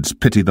shepherds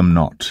pity them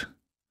not.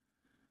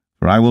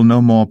 For I will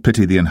no more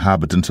pity the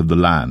inhabitants of the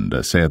land,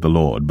 saith the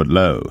Lord, but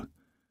lo,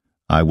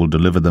 I will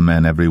deliver the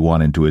men every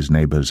one into his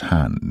neighbour's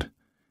hand,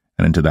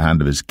 and into the hand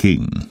of his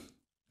king,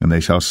 and they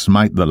shall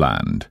smite the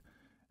land,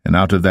 and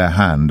out of their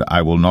hand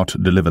I will not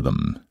deliver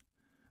them.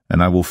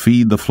 And I will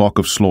feed the flock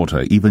of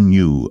slaughter, even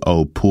you,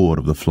 O poor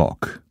of the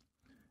flock.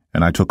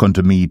 And I took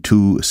unto me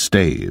 2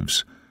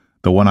 staves,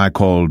 the one I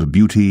called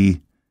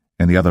Beauty,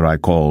 and the other I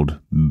called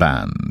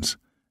Bands,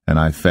 and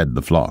I fed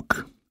the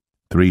flock.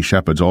 3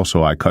 shepherds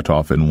also I cut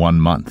off in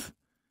 1 month,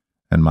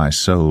 and my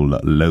soul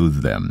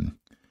loathed them,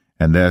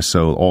 and their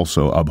soul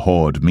also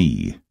abhorred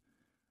me.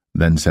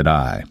 Then said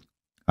I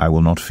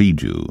will not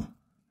feed you.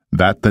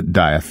 That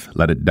dieth,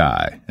 let it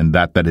die, and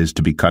that is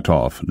to be cut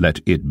off, let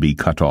it be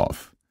cut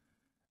off.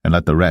 And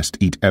let the rest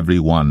eat every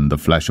one the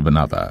flesh of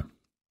another.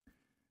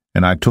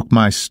 And I took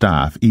my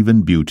staff,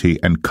 even Beauty,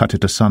 and cut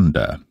it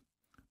asunder,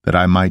 that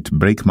I might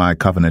break my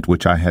covenant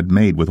which I had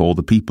made with all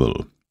the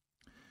people.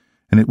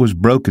 And it was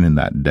broken in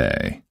that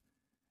day.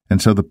 And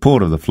so the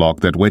poor of the flock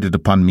that waited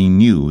upon me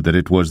knew that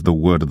it was the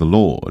word of the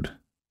Lord.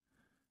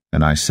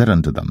 And I said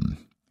unto them,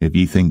 If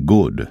ye think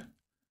good,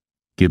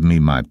 give me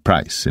my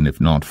price, and if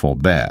not,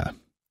 forbear.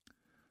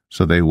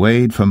 So they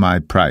weighed for my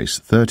price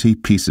 30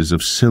 pieces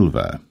of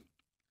silver.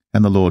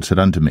 And the Lord said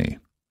unto me,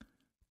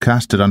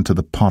 Cast it unto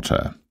the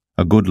potter,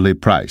 a goodly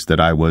price that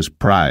I was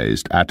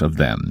prized at of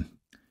them.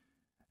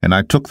 And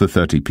I took the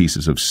 30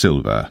 pieces of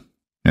silver,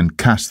 and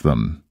cast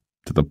them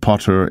to the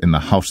potter in the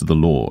house of the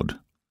Lord.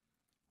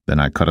 Then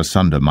I cut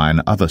asunder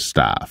mine other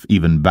staff,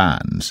 even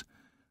Bands,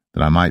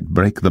 that I might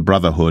break the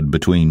brotherhood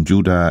between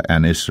Judah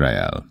and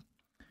Israel.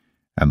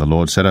 And the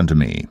Lord said unto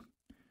me,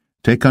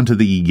 Take unto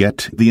thee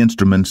yet the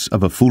instruments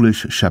of a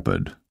foolish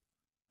shepherd.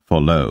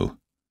 For lo,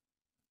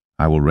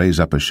 I will raise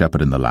up a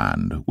shepherd in the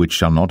land, which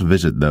shall not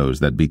visit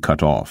those that be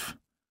cut off,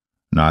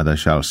 neither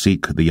shall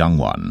seek the young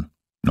one,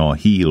 nor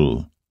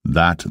heal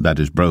that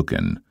is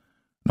broken,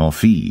 nor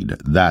feed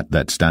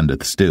that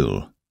standeth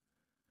still.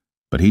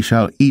 But he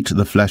shall eat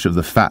the flesh of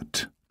the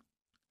fat,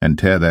 and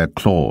tear their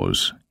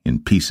claws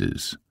in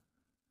pieces.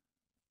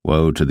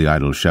 Woe to the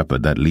idle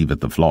shepherd that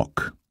leaveth the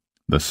flock!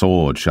 The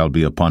sword shall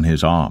be upon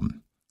his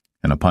arm,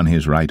 and upon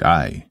his right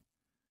eye.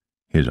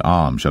 His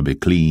arm shall be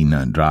clean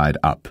and dried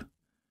up,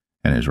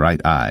 and his right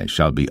eye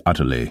shall be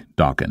utterly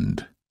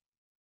darkened.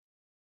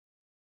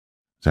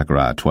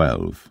 Zechariah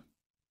 12.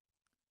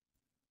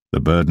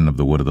 The burden of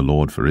the word of the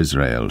Lord for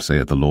Israel,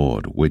 saith the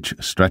Lord, which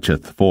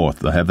stretcheth forth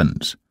the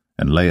heavens,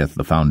 and layeth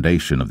the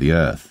foundation of the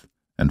earth,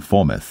 and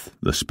formeth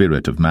the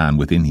spirit of man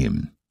within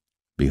him.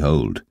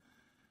 Behold,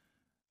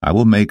 I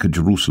will make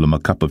Jerusalem a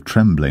cup of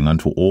trembling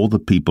unto all the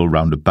people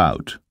round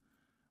about,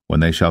 when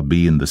they shall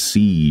be in the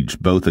siege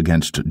both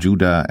against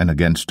Judah and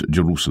against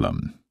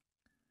Jerusalem.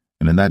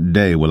 And in that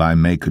day will I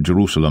make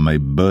Jerusalem a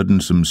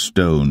burdensome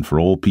stone for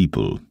all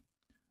people.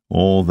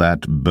 All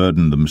that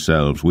burden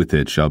themselves with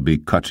it shall be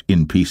cut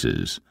in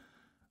pieces,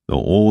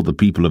 though all the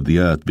people of the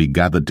earth be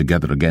gathered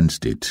together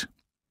against it.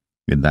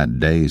 In that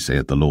day,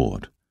 saith the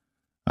Lord,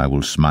 I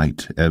will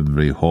smite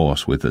every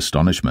horse with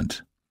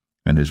astonishment,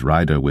 and his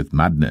rider with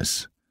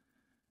madness.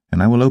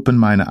 And I will open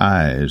mine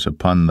eyes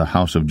upon the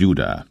house of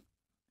Judah,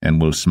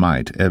 and will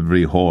smite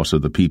every horse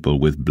of the people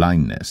with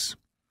blindness.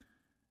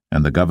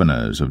 And the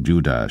governors of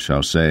Judah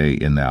shall say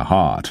in their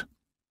heart,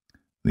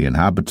 The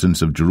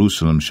inhabitants of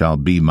Jerusalem shall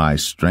be my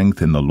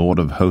strength in the Lord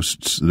of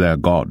hosts their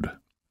God.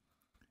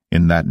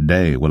 In that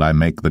day will I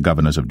make the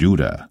governors of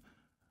Judah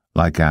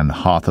like an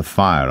hearth of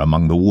fire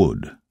among the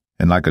wood,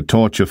 and like a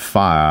torch of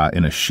fire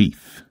in a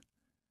sheath.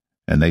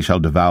 And they shall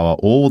devour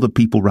all the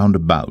people round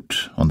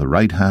about, on the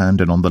right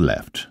hand and on the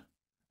left.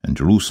 And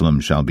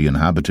Jerusalem shall be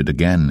inhabited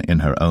again in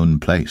her own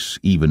place,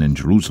 even in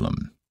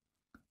Jerusalem.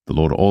 The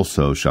Lord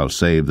also shall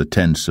save the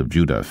tents of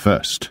Judah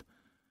first,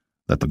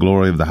 that the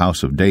glory of the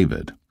house of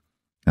David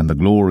and the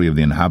glory of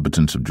the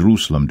inhabitants of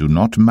Jerusalem do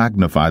not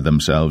magnify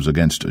themselves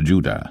against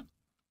Judah.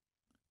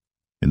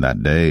 In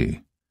that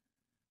day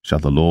shall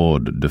the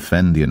Lord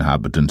defend the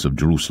inhabitants of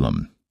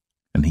Jerusalem,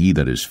 and he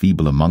that is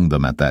feeble among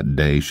them at that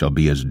day shall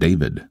be as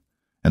David,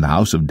 and the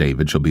house of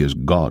David shall be as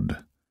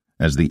God,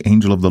 as the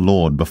angel of the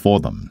Lord before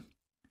them.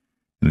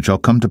 And it shall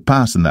come to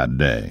pass in that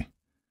day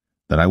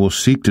that I will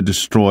seek to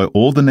destroy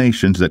all the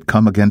nations that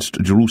come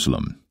against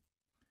Jerusalem.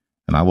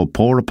 And I will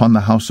pour upon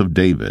the house of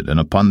David and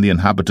upon the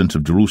inhabitants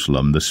of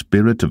Jerusalem the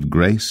spirit of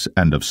grace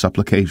and of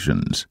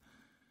supplications.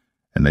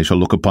 And they shall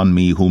look upon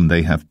me whom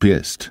they have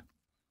pierced,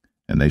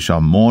 and they shall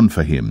mourn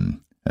for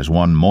him as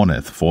one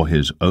mourneth for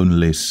his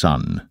only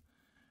son,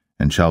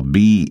 and shall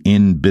be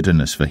in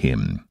bitterness for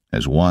him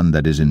as one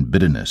that is in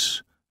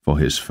bitterness for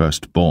his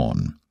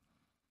firstborn.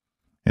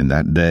 In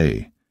that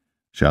day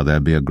shall there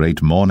be a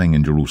great mourning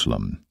in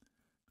Jerusalem,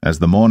 as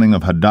the mourning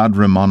of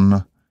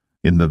Hadad-rimmon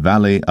in the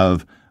valley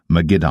of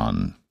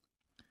Megiddon.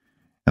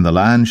 And the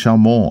land shall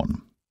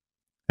mourn,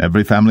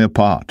 every family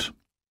apart,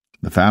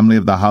 the family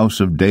of the house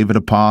of David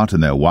apart,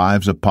 and their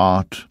wives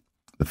apart,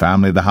 the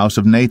family of the house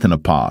of Nathan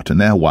apart, and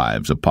their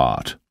wives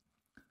apart,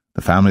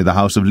 the family of the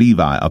house of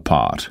Levi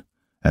apart,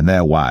 and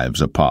their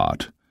wives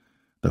apart,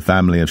 the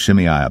family of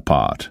Shimei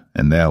apart,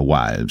 and their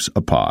wives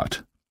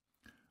apart.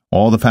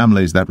 All the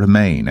families that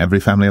remain,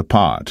 every family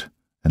apart,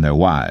 and their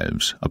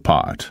wives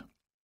apart.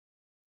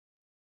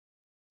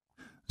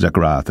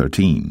 Zechariah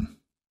 13.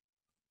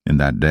 In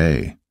that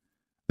day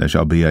there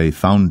shall be a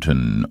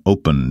fountain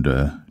opened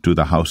to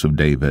the house of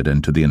David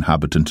and to the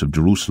inhabitants of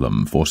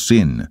Jerusalem for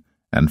sin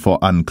and for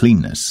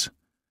uncleanness.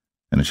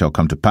 And it shall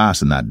come to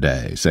pass in that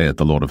day, saith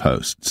the Lord of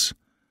hosts,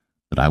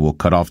 that I will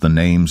cut off the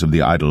names of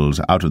the idols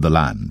out of the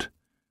land,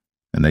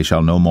 and they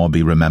shall no more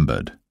be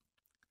remembered.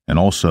 And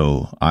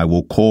also I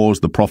will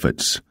cause the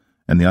prophets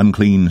and the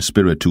unclean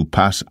spirit to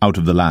pass out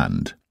of the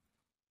land.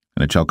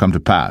 And it shall come to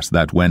pass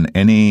that when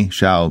any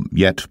shall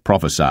yet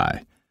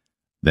prophesy,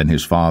 then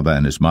his father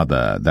and his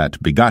mother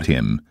that begot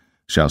him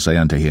shall say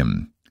unto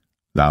him,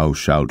 Thou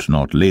shalt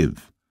not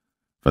live,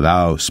 for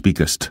thou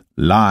speakest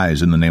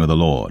lies in the name of the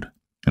Lord.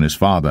 And his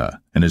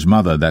father and his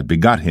mother that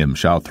begot him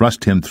shall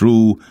thrust him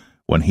through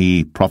when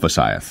he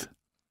prophesieth.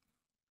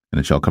 And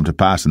it shall come to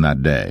pass in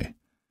that day,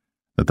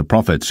 that the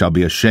prophets shall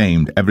be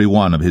ashamed every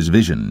one of his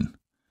vision,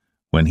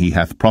 when he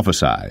hath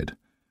prophesied,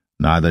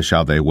 neither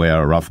shall they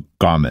wear a rough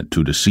garment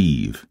to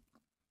deceive.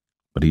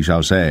 But he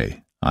shall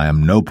say, I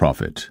am no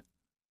prophet,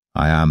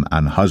 I am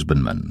an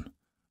husbandman,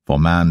 for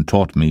man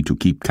taught me to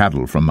keep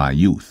cattle from my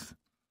youth.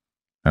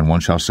 And one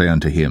shall say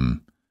unto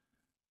him,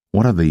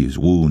 What are these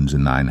wounds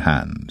in thine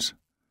hands?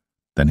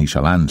 Then he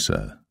shall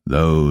answer,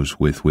 Those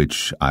with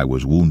which I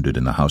was wounded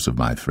in the house of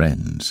my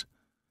friends.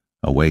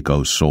 Awake,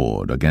 O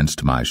sword,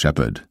 against my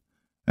shepherd,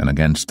 and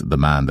against the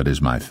man that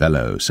is my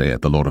fellow,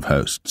 saith the Lord of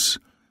hosts.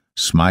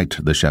 Smite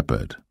the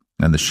shepherd,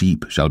 and the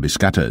sheep shall be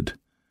scattered.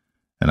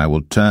 And I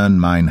will turn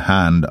mine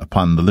hand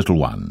upon the little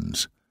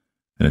ones.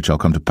 And it shall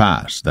come to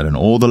pass that in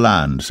all the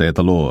land, saith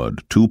the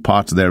Lord, 2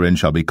 parts therein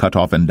shall be cut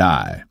off and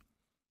die,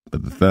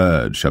 but the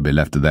third shall be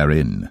left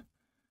therein.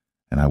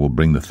 And I will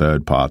bring the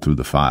third part through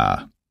the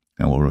fire,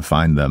 and will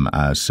refine them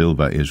as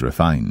silver is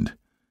refined,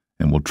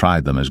 and will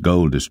try them as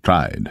gold is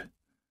tried.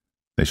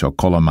 They shall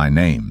call on my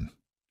name,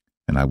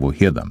 and I will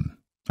hear them.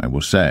 I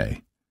will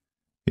say,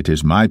 It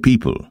is my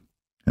people,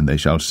 and they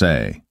shall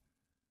say,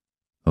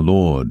 The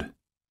Lord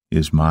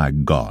is my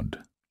God.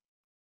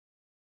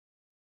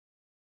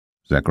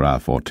 Zechariah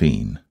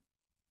 14.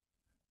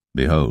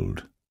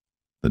 Behold,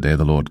 the day of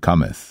the Lord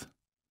cometh,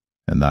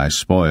 and thy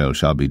spoil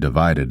shall be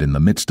divided in the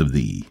midst of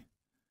thee.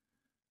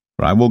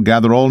 For I will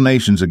gather all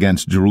nations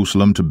against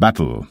Jerusalem to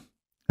battle,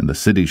 and the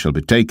city shall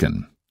be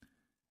taken,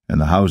 and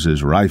the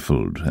houses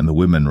rifled, and the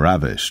women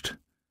ravished,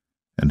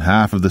 and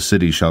half of the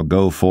city shall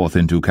go forth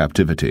into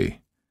captivity,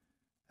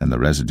 and the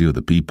residue of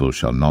the people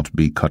shall not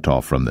be cut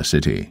off from the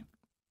city.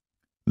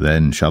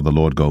 Then shall the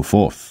Lord go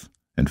forth,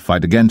 and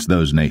fight against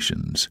those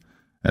nations,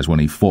 as when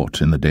he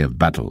fought in the day of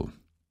battle.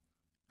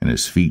 And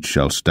his feet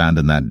shall stand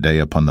in that day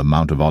upon the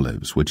Mount of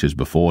Olives, which is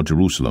before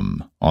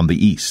Jerusalem, on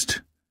the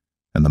east.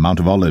 And the Mount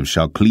of Olives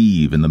shall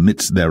cleave in the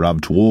midst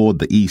thereof toward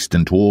the east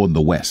and toward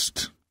the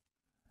west.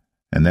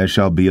 And there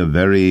shall be a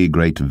very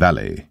great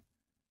valley,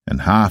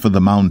 and half of the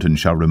mountain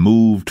shall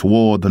remove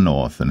toward the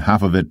north, and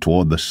half of it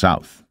toward the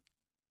south.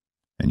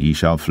 And ye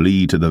shall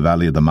flee to the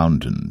valley of the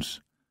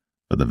mountains,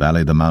 for the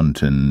valley of the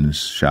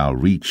mountains shall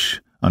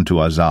reach unto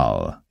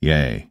Azal,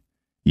 yea,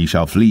 ye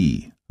shall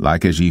flee,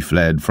 like as ye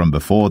fled from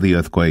before the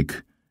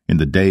earthquake in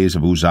the days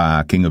of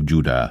Uzziah king of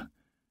Judah.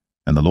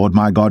 And the Lord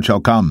my God shall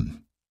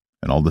come,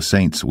 and all the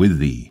saints with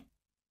thee.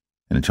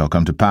 And it shall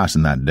come to pass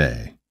in that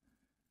day,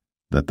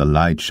 that the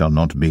light shall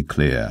not be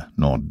clear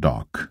nor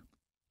dark.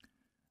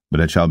 But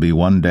it shall be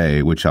one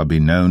day which shall be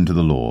known to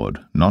the Lord,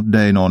 not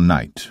day nor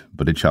night,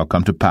 but it shall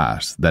come to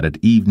pass that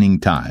at evening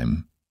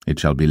time it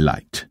shall be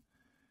light.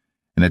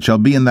 And it shall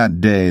be in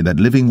that day that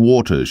living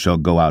waters shall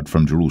go out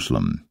from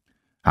Jerusalem,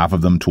 half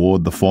of them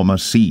toward the former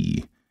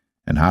sea,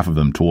 and half of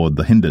them toward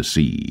the hinder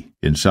sea.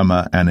 In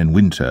summer and in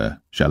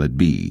winter shall it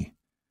be.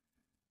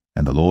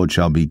 And the Lord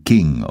shall be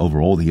king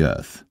over all the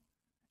earth.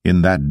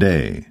 In that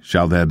day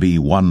shall there be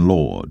one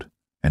Lord,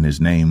 and his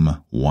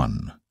name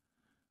one.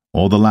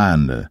 All the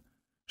land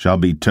shall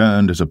be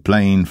turned as a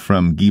plain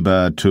from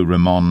Geba to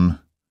Rimmon,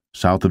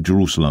 south of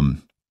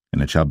Jerusalem,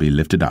 and it shall be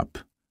lifted up,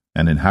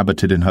 and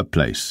inhabited in her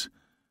place,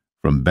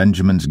 from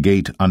Benjamin's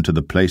gate unto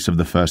the place of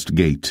the first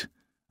gate,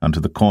 unto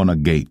the corner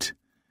gate,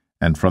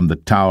 and from the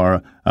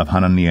tower of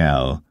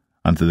Hananiel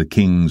unto the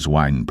king's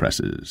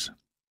winepresses.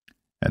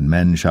 And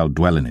men shall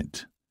dwell in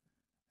it,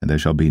 and there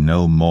shall be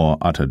no more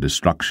utter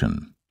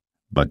destruction,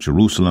 but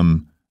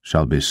Jerusalem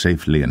shall be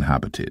safely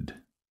inhabited.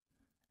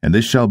 And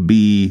this shall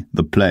be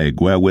the plague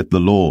wherewith the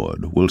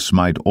Lord will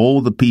smite all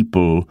the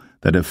people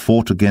that have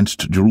fought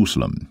against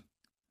Jerusalem.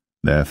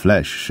 Their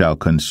flesh shall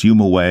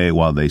consume away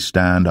while they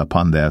stand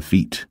upon their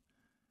feet,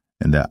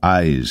 and their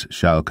eyes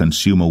shall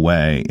consume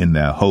away in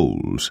their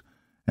holes,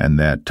 and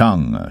their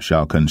tongue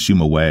shall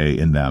consume away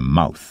in their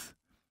mouth.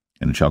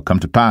 And it shall come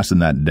to pass in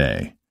that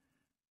day,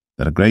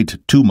 that a great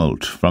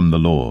tumult from the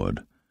Lord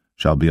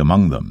shall be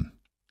among them,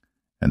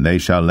 and they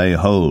shall lay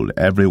hold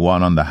every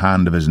one on the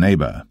hand of his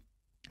neighbor,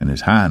 and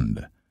his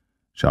hand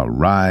shall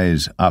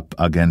rise up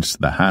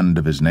against the hand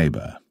of his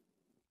neighbor.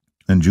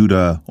 And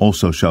Judah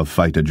also shall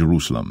fight at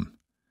Jerusalem,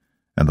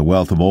 and the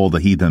wealth of all the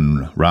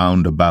heathen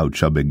round about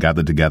shall be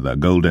gathered together,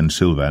 gold and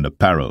silver and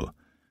apparel,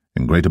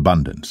 in great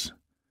abundance.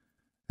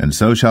 And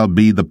so shall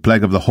be the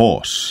plague of the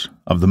horse,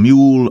 of the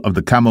mule, of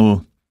the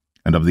camel,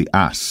 and of the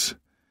ass,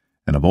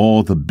 and of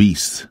all the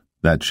beasts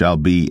that shall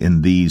be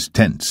in these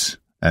tents,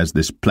 as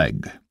this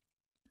plague.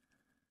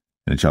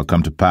 And it shall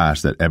come to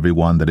pass that every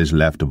one that is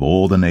left of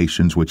all the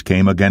nations which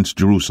came against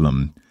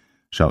Jerusalem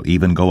shall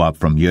even go up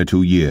from year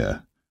to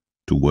year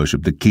to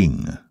worship the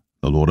King,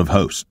 the Lord of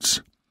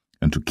hosts,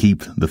 and to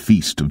keep the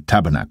Feast of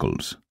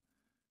Tabernacles.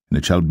 And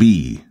it shall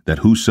be that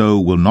whoso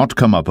will not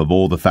come up of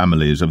all the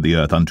families of the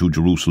earth unto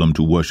Jerusalem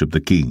to worship the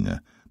King,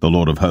 the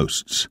Lord of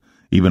hosts,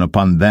 even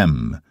upon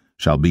them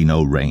shall be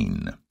no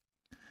rain.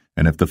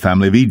 And if the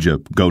family of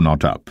Egypt go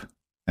not up,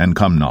 and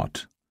come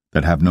not,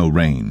 that have no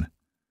rain,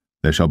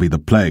 there shall be the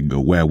plague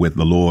wherewith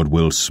the Lord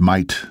will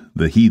smite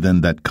the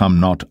heathen that come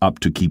not up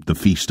to keep the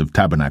Feast of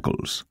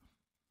Tabernacles.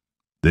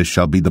 This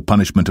shall be the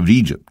punishment of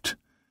Egypt,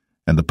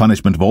 and the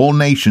punishment of all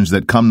nations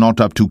that come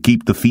not up to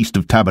keep the Feast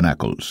of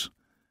Tabernacles.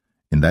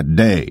 In that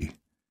day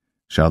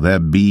shall there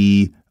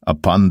be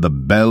upon the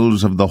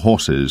bells of the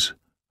horses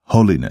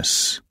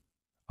holiness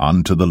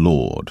unto the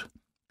Lord,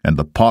 and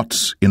the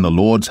pots in the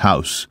Lord's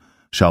house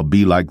shall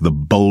be like the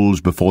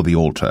bowls before the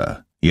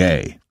altar.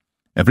 Yea,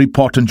 every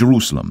pot in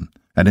Jerusalem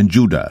and in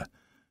Judah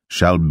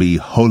shall be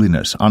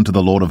holiness unto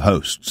the Lord of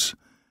hosts,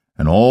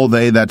 and all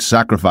they that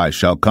sacrifice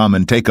shall come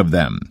and take of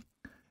them,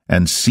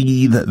 and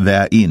seethe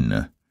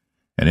therein.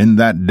 And in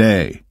that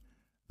day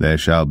there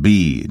shall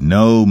be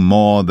no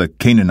more the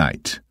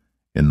Canaanite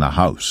in the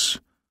house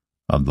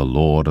of the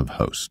Lord of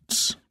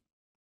hosts.